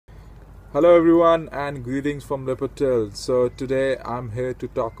Hello everyone and greetings from LeopardTrails. So today I'm here to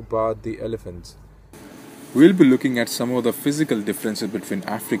talk about the elephants. We'll be looking at some of the physical differences between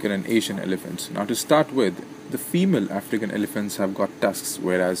African and Asian elephants. Now to start with, the female African elephants have got tusks,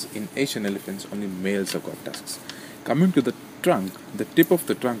 whereas in Asian elephants only males have got tusks. Coming to the trunk, the tip of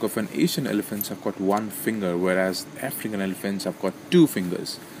the trunk of an Asian elephant have got one finger, whereas African elephants have got two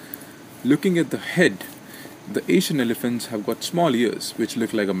fingers. Looking at the head, the Asian elephants have got small ears which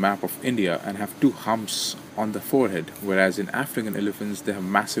look like a map of India and have two humps on the forehead, whereas in African elephants they have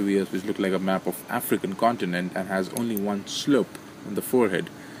massive ears which look like a map of African continent and has only one slope on the forehead.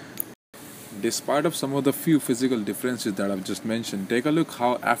 Despite of some of the few physical differences that I've just mentioned, take a look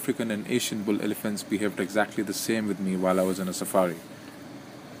how African and Asian bull elephants behaved exactly the same with me while I was on a safari.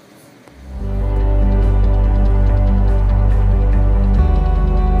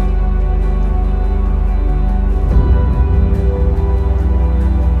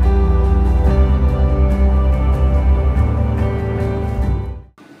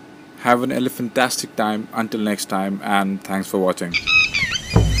 Have an elephantastic time until next time, and thanks for watching.